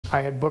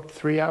I had booked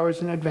 3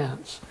 hours in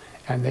advance,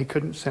 and they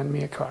couldn't send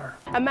me a car.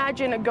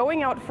 Imagine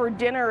going out for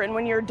dinner, and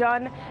when you're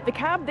done, the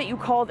cab that you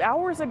called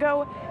hours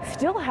ago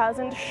still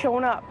hasn't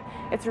shown up.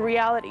 It's a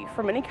reality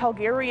for many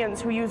Calgarians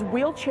who use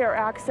wheelchair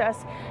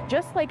access,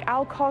 just like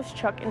Al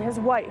Koschuk and his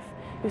wife,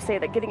 who say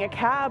that getting a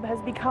cab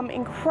has become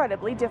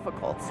incredibly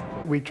difficult.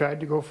 We tried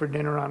to go for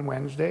dinner on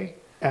Wednesday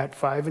at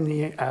 5 in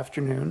the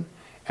afternoon,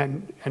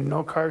 and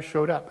no car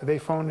showed up. They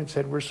phoned and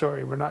said, "We're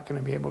sorry, we're not going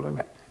to be able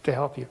to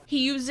help you." He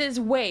uses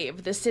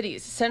Wave, the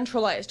city's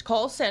centralized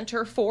call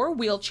center for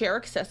wheelchair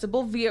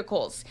accessible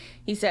vehicles.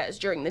 He says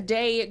during the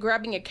day,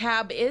 grabbing a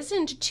cab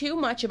isn't too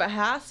much of a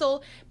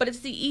hassle, but it's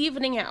the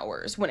evening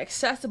hours when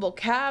accessible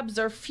cabs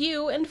are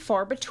few and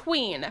far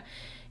between.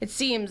 It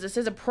seems this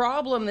is a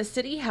problem the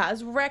city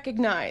has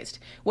recognized.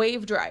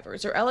 Wave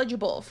drivers are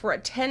eligible for a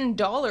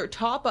 $10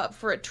 top-up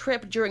for a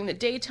trip during the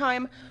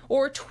daytime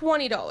or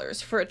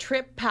 $20 for a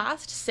trip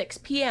past 6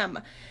 p.m.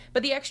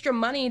 But the extra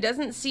money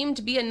doesn't seem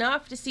to be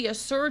enough to see a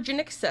surge in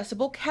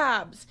accessible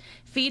cabs.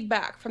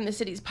 Feedback from the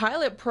city's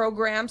pilot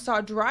program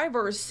saw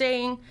drivers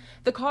saying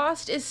the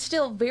cost is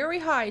still very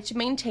high to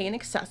maintain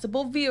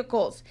accessible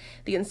vehicles.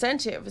 The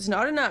incentive is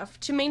not enough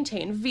to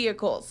maintain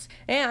vehicles.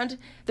 And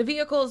the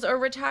vehicles are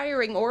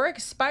retiring or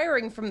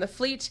expiring from the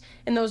fleet,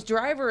 and those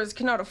drivers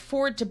cannot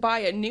afford to buy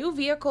a new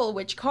vehicle,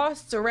 which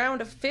costs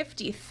around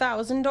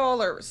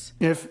 $50,000.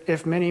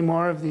 If many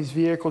more of these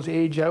vehicles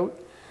age out,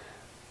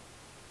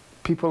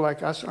 people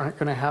like us aren't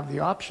going to have the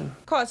option.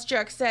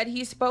 Koschuk said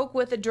he spoke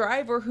with a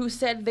driver who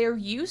said there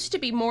used to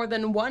be more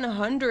than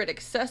 100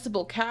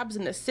 accessible cabs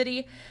in the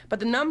city, but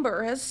the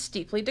number has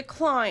steeply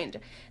declined.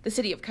 The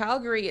city of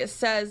Calgary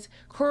says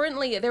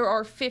currently there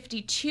are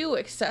 52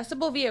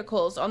 accessible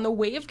vehicles on the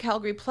Wave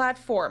Calgary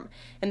platform,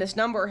 and this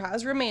number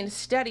has remained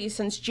steady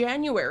since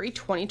January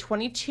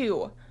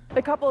 2022.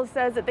 The couple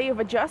says that they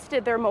have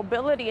adjusted their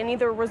mobility and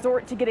either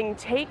resort to getting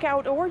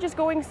takeout or just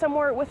going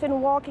somewhere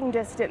within walking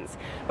distance.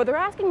 But they're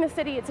asking the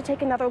city to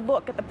take another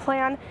look at the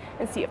plan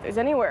and see if there's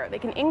anywhere they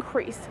can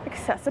increase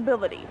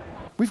accessibility.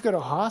 We've got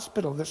a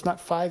hospital that's not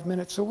 5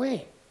 minutes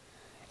away,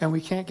 and we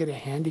can't get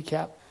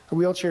a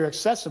wheelchair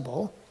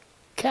accessible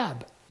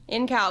cab.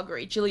 In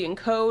Calgary, Jillian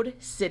Code,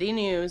 City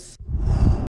News.